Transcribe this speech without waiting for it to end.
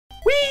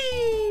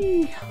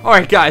Whee!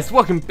 Alright guys,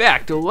 welcome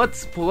back to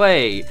Let's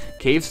Play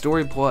Cave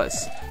Story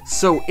Plus.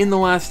 So, in the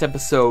last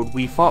episode,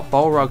 we fought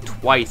Balrog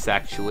twice,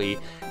 actually,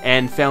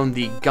 and found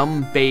the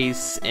gum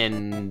base,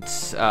 and,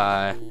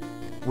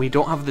 we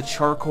don't have the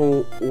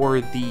charcoal or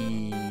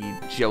the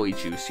jelly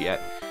juice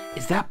yet.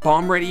 Is that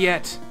bomb ready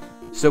yet?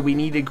 So we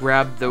need to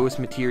grab those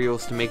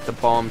materials to make the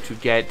bomb to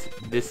get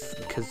this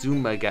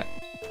Kazuma,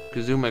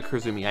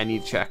 I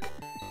need to check.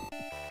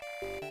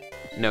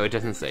 No, it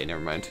doesn't say, never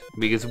mind.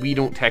 Because we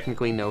don't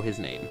technically know his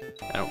name,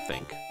 I don't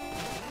think.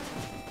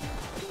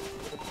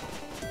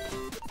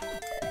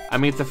 I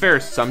mean, it's a fair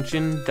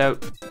assumption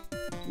that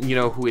you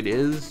know who it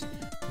is,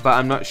 but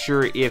I'm not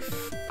sure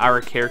if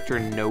our character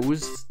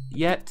knows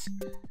yet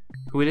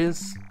who it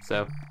is,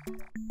 so.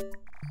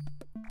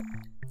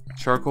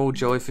 Charcoal,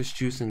 jellyfish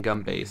juice, and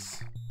gum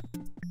base.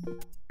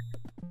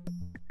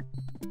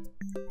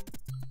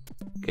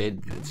 Okay,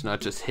 it's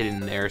not just hidden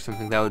there or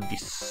something. That would be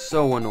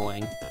so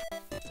annoying.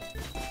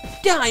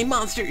 Die,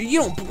 monster! You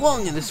don't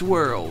belong in this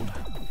world!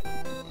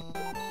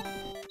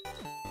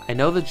 I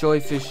know the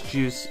jellyfish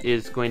juice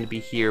is going to be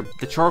here.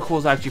 The charcoal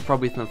is actually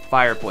probably in the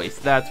fireplace.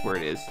 That's where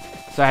it is.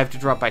 So I have to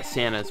drop by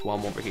Santa's while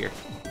I'm over here.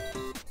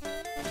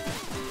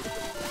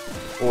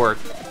 Or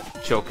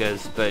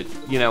Choka's, but,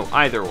 you know,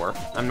 either or.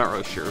 I'm not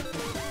really sure.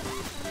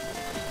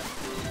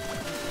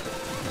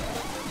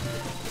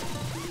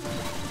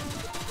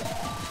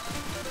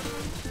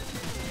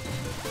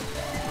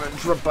 I'm gonna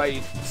drop by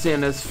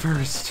Santa's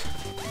first.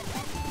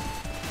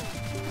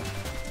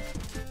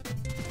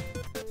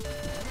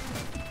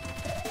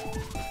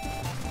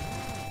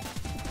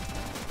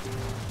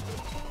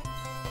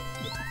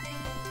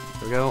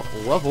 There we go,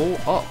 level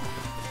up.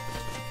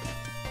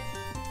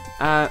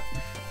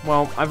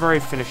 Well, I've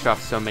already finished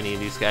off so many of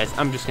these guys.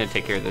 I'm just gonna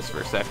take care of this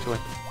first, actually.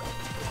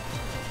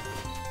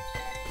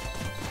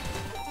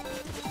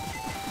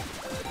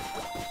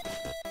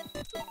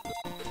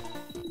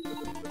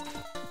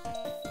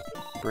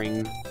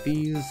 Bring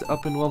these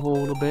up in level a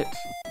little bit.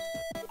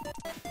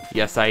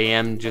 Yes, I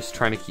am just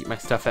trying to keep my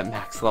stuff at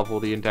max level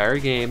the entire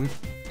game.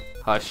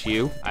 Hush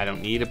you. I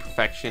don't need a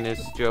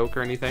perfectionist joke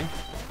or anything.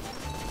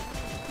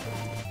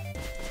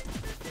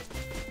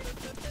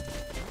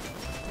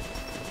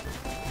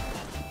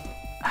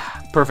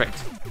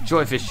 Perfect.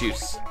 Jellyfish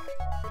juice.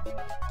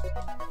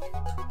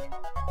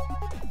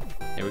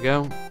 There we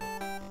go.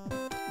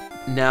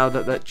 Now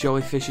that that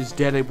jellyfish is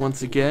dead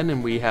once again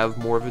and we have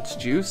more of its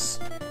juice,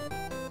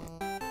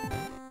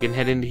 we can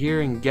head into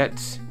here and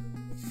get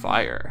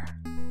fire.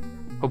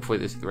 Hopefully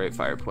this is the right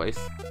fireplace.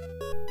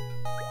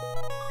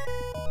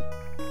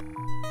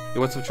 You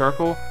want some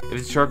charcoal? If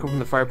it's charcoal from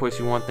the fireplace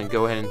you want, then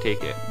go ahead and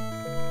take it.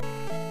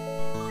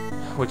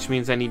 Which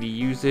means I need to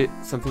use it.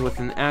 Something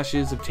within the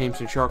ashes, obtain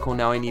some charcoal.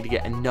 Now I need to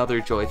get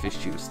another jellyfish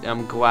juice.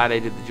 I'm glad I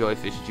did the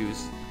jellyfish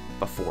juice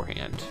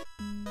beforehand.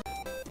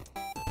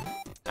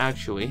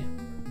 Actually,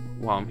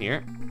 while I'm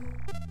here,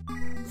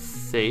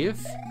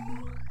 save.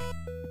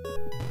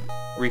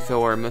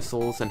 Refill our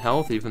missiles and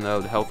health, even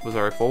though the health was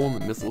already full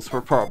and the missiles were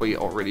probably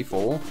already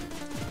full.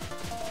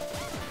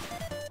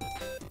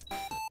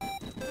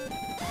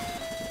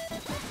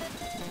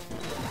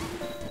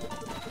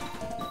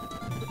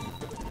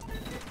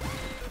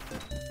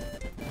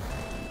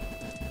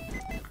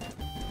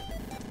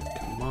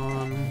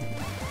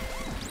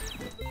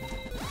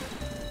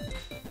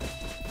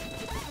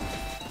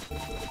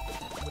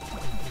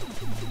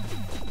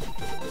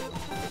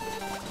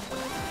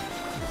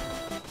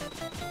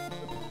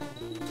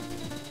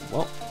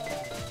 Well,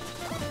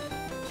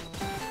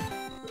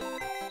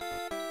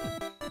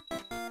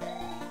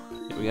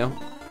 here we go.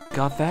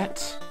 Got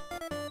that.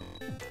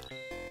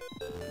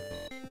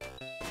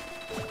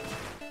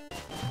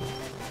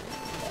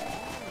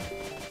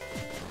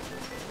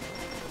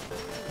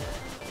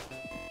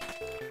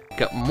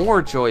 Got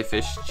more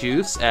jellyfish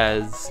juice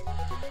as,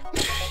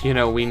 you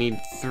know, we need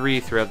 3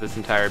 throughout this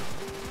entire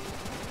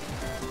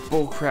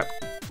bullcrap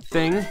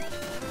thing.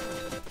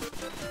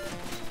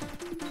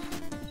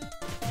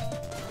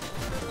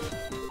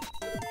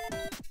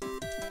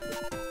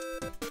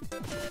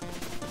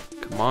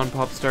 Come on,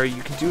 Popstar,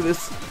 you can do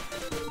this.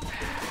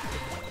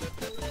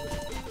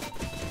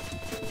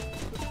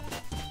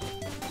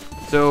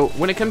 So,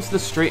 when it comes to the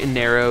straight and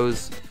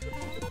narrows,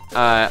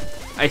 I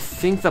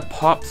think the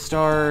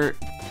Popstar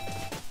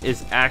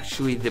is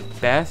actually the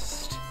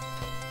best.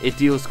 It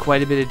deals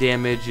quite a bit of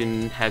damage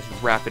and has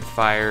rapid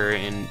fire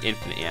and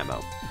infinite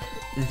ammo.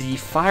 The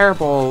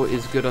Fireball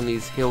is good on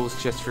these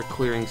hills just for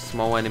clearing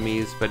small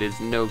enemies, but is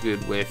no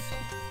good with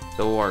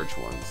the large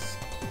ones.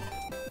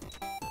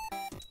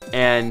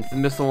 And the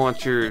missile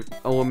launcher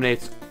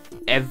eliminates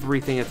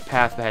everything in its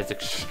path but has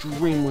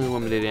extremely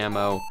limited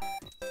ammo,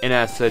 and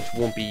as such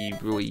won't be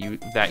really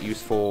that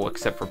useful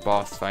except for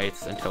boss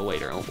fights until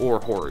later,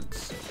 or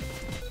hordes.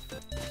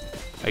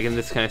 Like in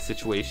this kind of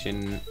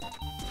situation,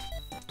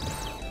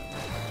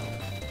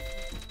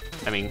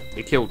 I mean,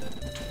 it killed.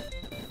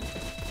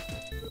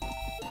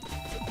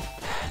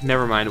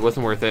 Never mind, it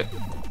wasn't worth it.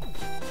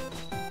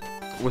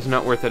 Was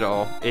not worth it at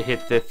all. It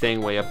hit the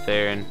thing way up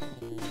there and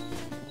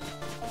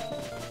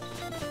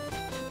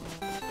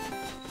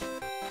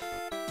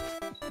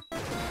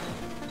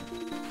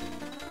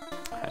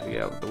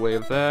Get out of the way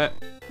of that.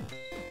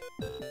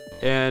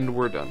 And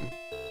we're done.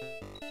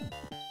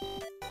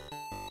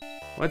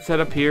 Let's head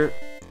up here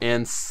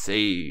and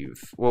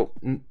save. Well,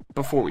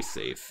 before we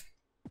save,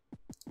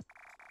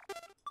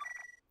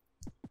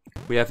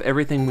 we have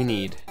everything we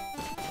need.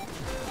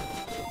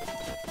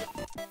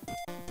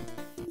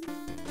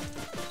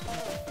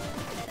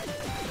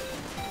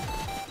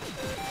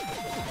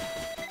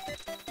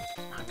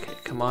 Okay,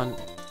 come on.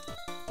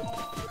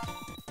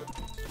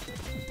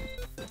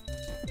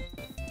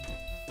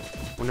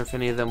 Wonder if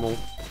any of them will...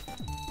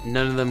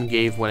 None of them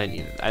gave what I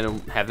needed. I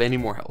don't have any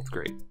more health,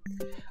 great.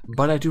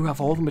 But I do have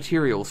all the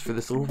materials for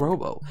this little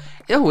robo.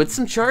 Oh, it's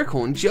some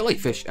charcoal and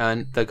jellyfish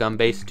and the gun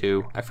base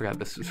too. I forgot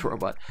this was a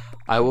robot.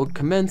 I will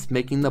commence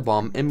making the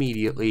bomb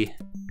immediately.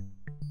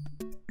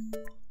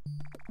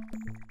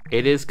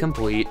 It is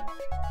complete.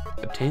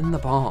 Obtain the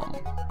bomb.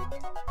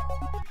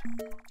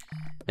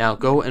 Now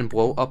go and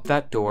blow up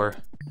that door.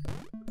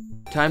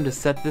 Time to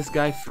set this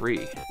guy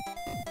free.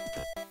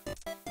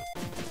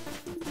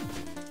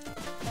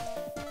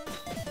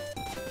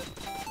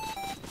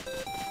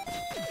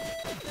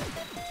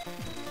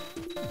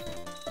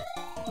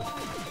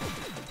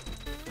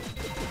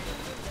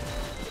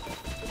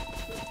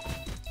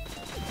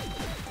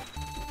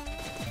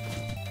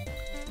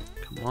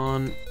 Come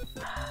on.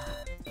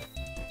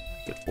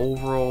 Get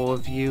over all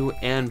of you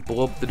and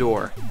blow up the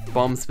door.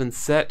 Bomb's been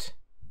set.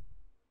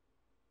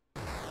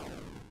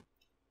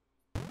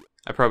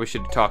 I probably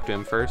should have talked to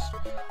him first.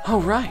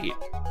 Oh, right.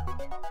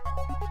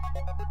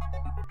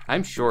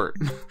 I'm short.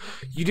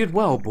 You did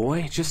well,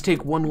 boy. Just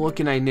take one look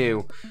and I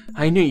knew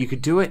you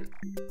could do it.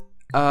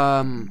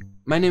 My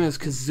name is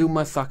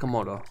Kazuma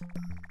Sakamoto.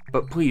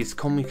 But please,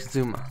 call me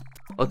Kazuma.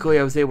 Luckily,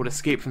 I was able to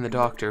escape from the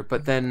doctor,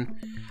 but then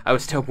I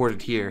was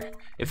teleported here.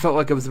 It felt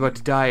like I was about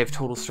to die of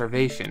total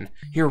starvation.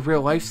 You're a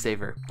real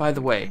lifesaver. By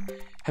the way,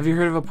 have you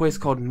heard of a place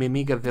called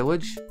Mimiga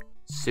Village?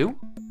 Sue?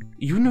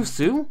 You knew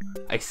Sue?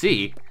 I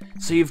see.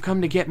 So you've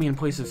come to get me in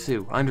place of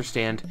Sue. I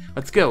understand.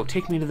 Let's go.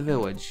 Take me to the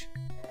village.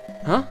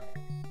 Huh?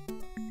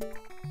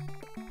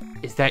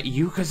 Is that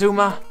you,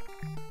 Kazuma?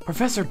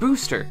 Professor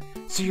Booster!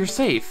 So you're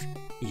safe?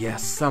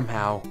 Yes,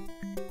 somehow.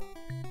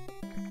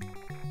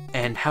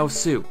 And how's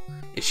Sue?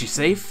 Is she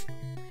safe?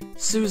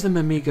 Sue's in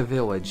Mimiga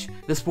Village.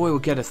 This boy will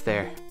get us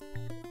there.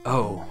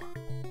 Oh.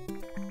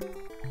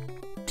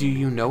 Do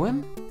you know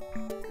him?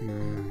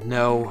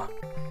 No.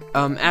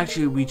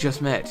 Actually, we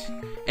just met.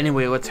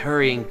 Anyway, let's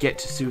hurry and get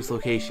to Sue's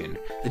location.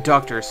 The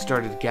doctor has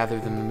started to gather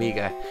the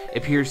Mimiga. It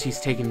appears he's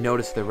taken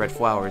notice of the red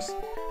flowers.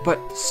 But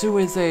Sue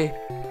is a...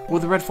 Will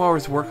the red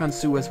flowers work on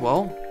Sue as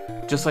well?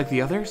 Just like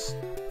the others?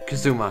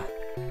 Kazuma,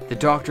 the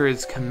doctor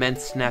has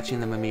commenced snatching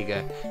the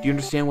Mimiga. Do you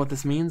understand what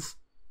this means?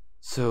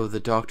 So, the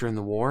doctor in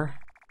the war?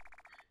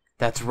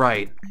 That's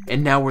right.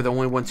 And now we're the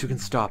only ones who can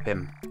stop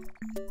him.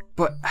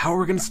 But how are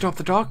we going to stop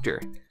the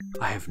doctor?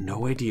 I have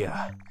no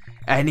idea.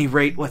 At any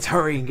rate, let's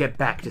hurry and get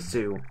back to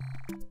Sue.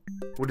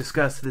 We'll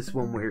discuss this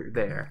when we're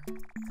there.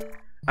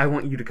 I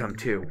want you to come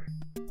too.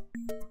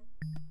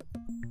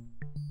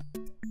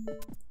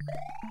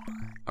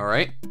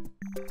 Alright.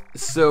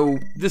 So,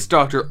 this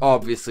doctor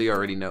obviously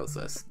already knows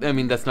us. I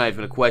mean, that's not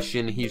even a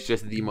question. He's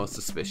just the most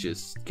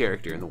suspicious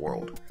character in the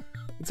world.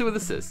 Let's see what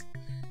this is.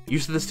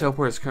 Use of this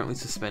teleport is currently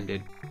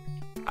suspended.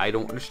 I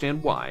don't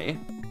understand why,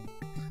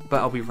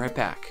 but I'll be right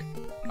back.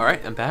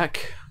 Alright, I'm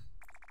back.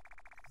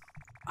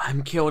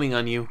 I'm counting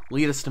on you.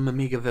 Lead us to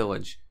Mimiga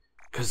Village.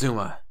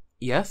 Kazuma.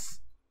 Yes?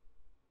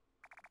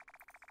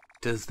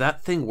 Does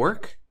that thing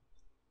work?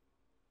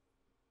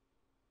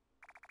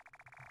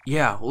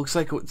 Yeah, looks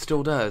like it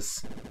still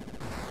does.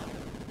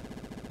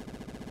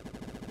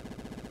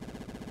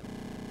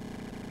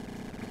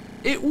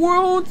 It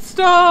won't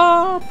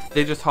stop!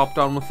 They just hopped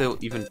on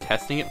without even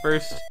testing it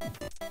first.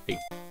 Like,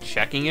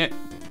 checking it.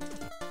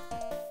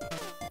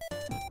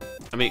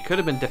 I mean, it could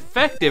have been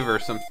defective or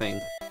something,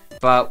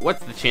 but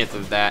what's the chance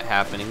of that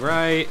happening,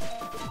 right?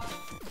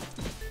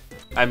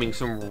 I mean,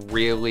 some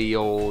really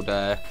old,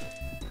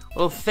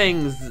 little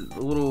things,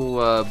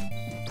 little,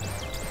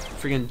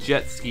 freaking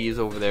jet skis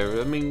over there.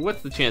 I mean,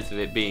 what's the chance of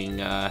it being,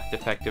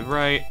 defective,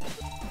 right?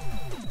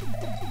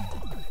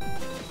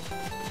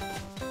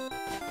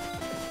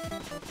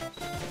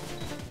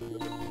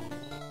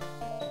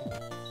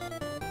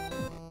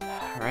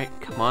 Alright,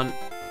 come on.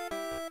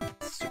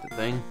 Stupid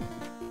thing.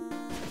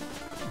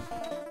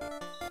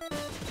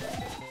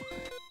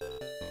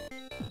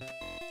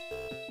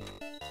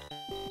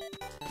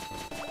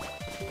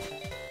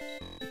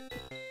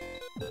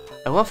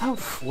 I love how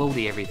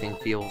floaty everything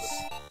feels.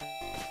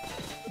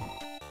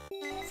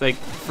 It's like,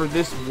 for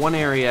this one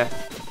area,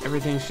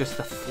 everything's just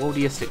the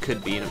floatiest it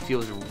could be, and it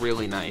feels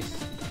really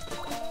nice.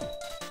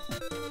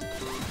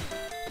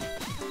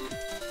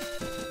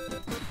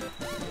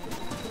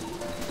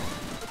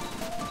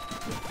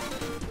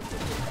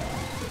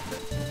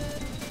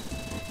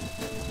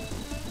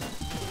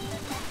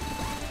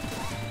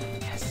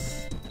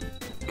 Yes!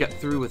 Got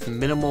through with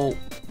minimal...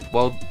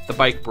 Well, the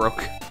bike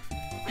broke.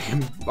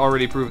 I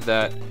already proved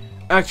that.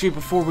 Actually,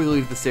 before we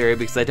leave this area,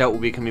 because I doubt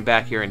we'll be coming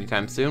back here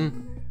anytime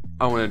soon,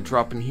 I want to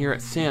drop in here at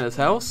Santa's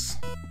house.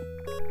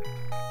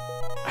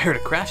 I heard a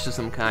crash of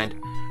some kind.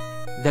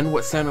 Then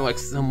what sounded like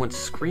someone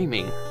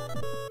screaming.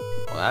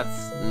 Well,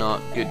 that's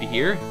not good to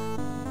hear.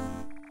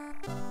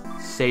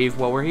 Save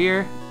while we're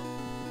here.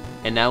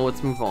 And now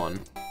let's move on.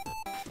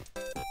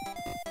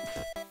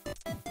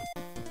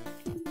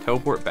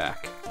 Teleport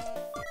back.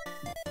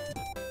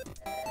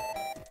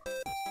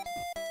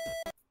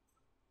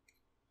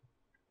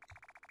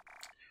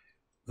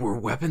 Were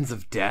weapons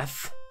of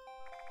death?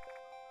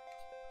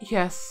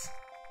 Yes.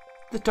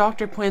 The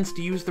doctor plans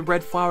to use the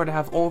red flower to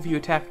have all of you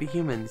attack the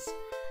humans.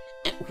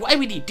 And why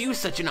would he do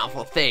such an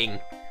awful thing?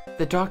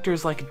 The doctor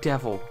is like a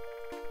devil.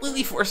 Will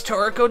he force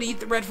Toriko to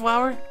eat the red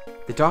flower?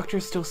 The doctor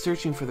is still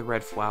searching for the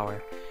red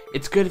flower.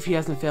 It's good if he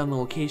hasn't found the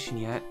location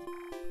yet.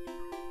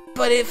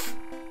 But if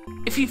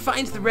he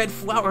finds the red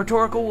flower,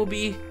 Toriko will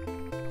be...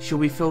 She'll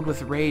be filled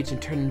with rage and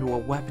turn into a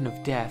weapon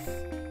of death.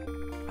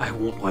 I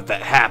won't let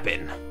that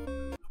happen.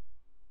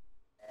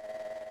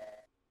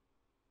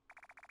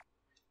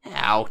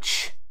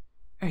 Ouch.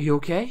 Are you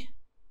okay?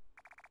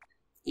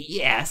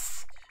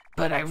 Yes,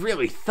 but I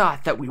really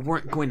thought that we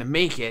weren't going to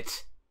make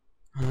it.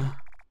 Huh?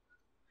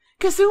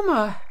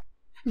 Kazuma!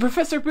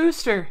 Professor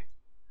Booster!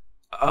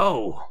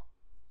 Oh.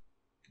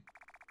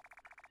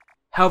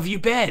 How have you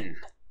been?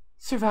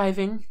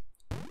 Surviving.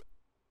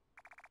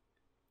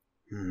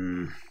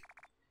 And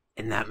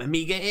that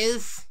Mamiga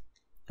is?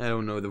 I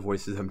don't know the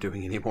voices I'm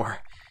doing anymore.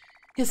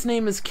 His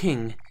name is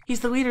King.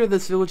 He's the leader of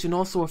this village and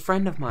also a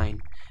friend of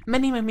mine.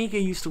 Many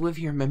Mamiga used to live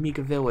here in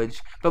Mamiga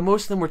Village, but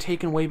most of them were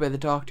taken away by the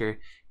doctor.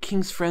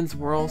 King's friends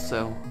were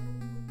also...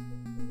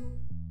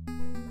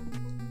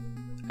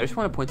 I just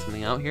want to point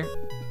something out here.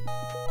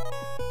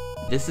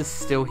 This is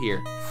still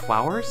here.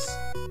 Flowers?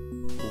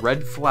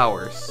 Red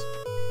flowers.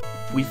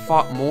 We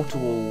fought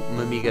multiple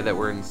Mamiga that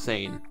were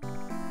insane.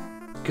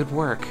 Good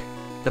work.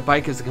 The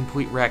bike is a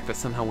complete wreck, but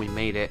somehow we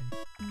made it.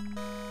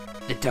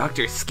 The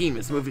doctor's scheme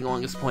is moving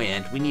along as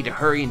planned. We need to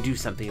hurry and do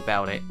something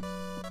about it.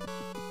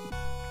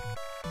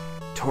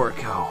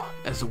 Toriko,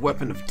 as a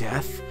weapon of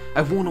death,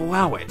 I won't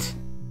allow it.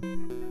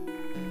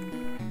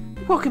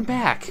 Welcome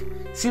back.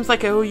 Seems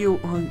like I owe you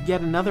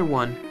yet another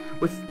one.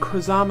 With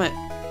Kazuma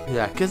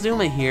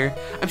here,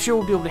 I'm sure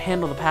we'll be able to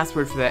handle the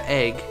password for that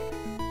egg.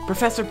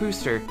 Professor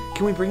Booster,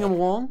 can we bring him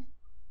along?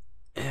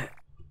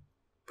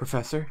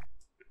 Professor?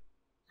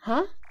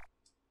 Huh?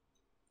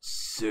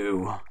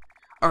 Sue,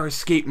 our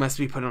escape must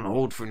be put on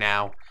hold for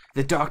now.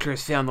 The doctor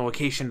has found the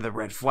location of the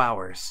red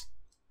flowers.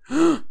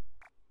 Huh?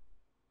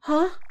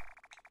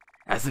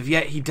 As of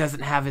yet, he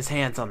doesn't have his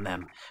hands on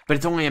them, but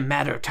it's only a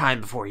matter of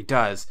time before he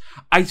does.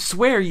 I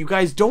swear, you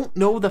guys don't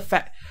know the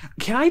fact...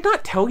 Can I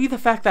not tell you the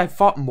fact that I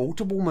fought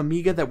multiple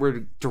Mamiga that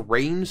were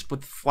deranged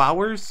with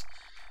flowers?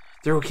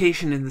 Their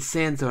location in the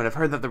Sand Zone. I've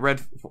heard that the red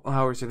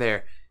flowers are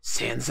there.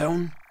 Sand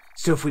Zone?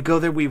 So if we go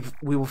there, we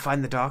will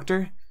find the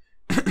doctor?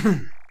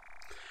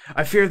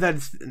 I fear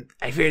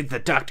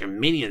the doctor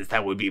minions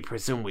that would be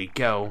presumably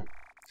go.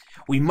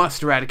 We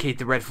must eradicate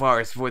the red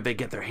flowers before they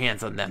get their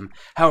hands on them.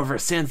 However,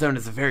 Sand Zone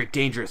is a very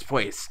dangerous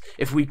place.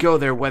 If we go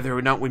there, whether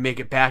or not we make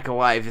it back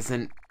alive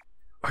isn't...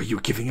 Are you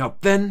giving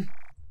up, then?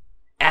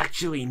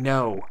 Actually,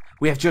 no.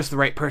 We have just the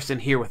right person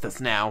here with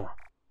us now.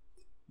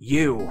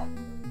 You.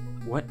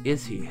 What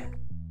is he?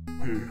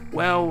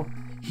 Well,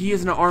 he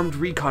is an armed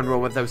recon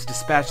robot that was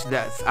dispatched to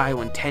that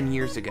island 10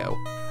 years ago.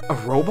 A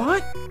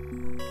robot?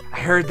 I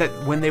heard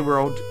that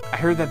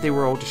they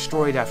were all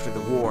destroyed after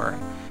the war.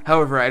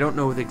 However, I don't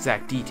know the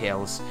exact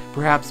details.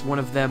 Perhaps one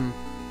of them...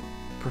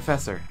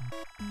 Professor.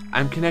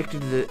 I've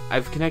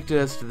connected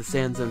us to the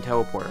Sand Zone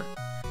teleporter.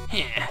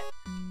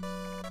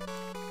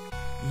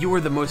 You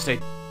are the most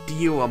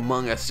ideal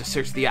among us to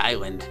search the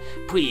island.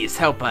 Please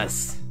help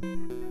us.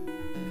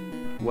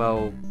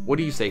 Well, what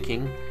do you say,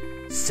 King?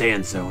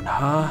 Sand Zone,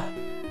 huh?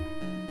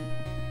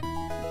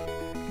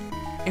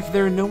 If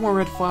there are no more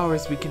red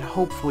flowers, we can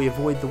hopefully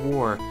avoid the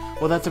war.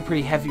 Well, that's a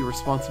pretty heavy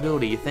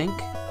responsibility, you think?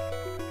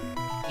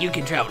 You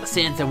can travel to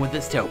Sand Zone with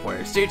this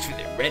teleporter, search for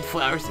the red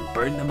flowers, and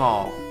burn them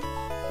all.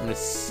 I'm gonna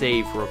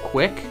save real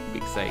quick,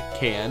 because I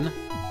can.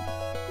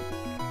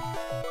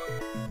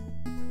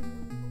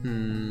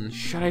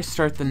 Should I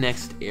start the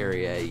next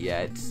area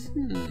yet?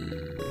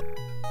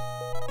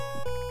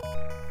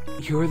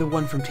 You're the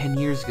one from 10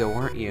 years ago,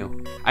 aren't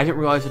you? I didn't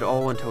realize it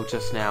all until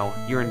just now.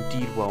 You're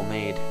indeed well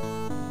made.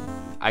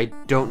 I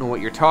don't know what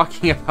you're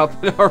talking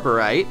about, but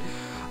alright.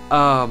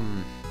 I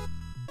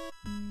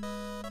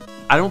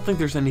don't think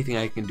there's anything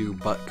I can do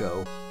but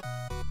go.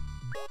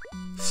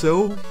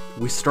 So,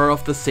 we start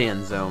off the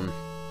Sand Zone.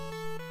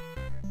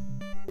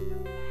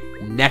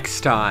 Next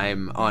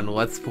time on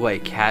Let's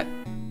Play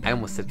I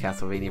almost said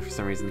Castlevania for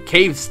some reason.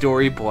 Cave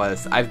Story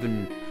Plus. I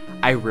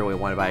really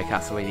want to buy a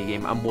Castlevania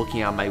game. I'm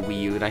looking on my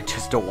Wii U and I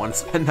just don't want to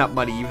spend that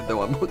money even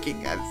though I'm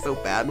looking at it so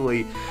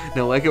badly.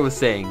 Now, like I was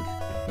saying,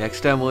 next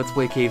time Let's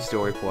Play Cave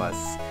Story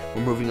Plus.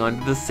 We're moving on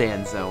to the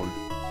Sand Zone.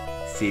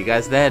 See you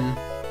guys then.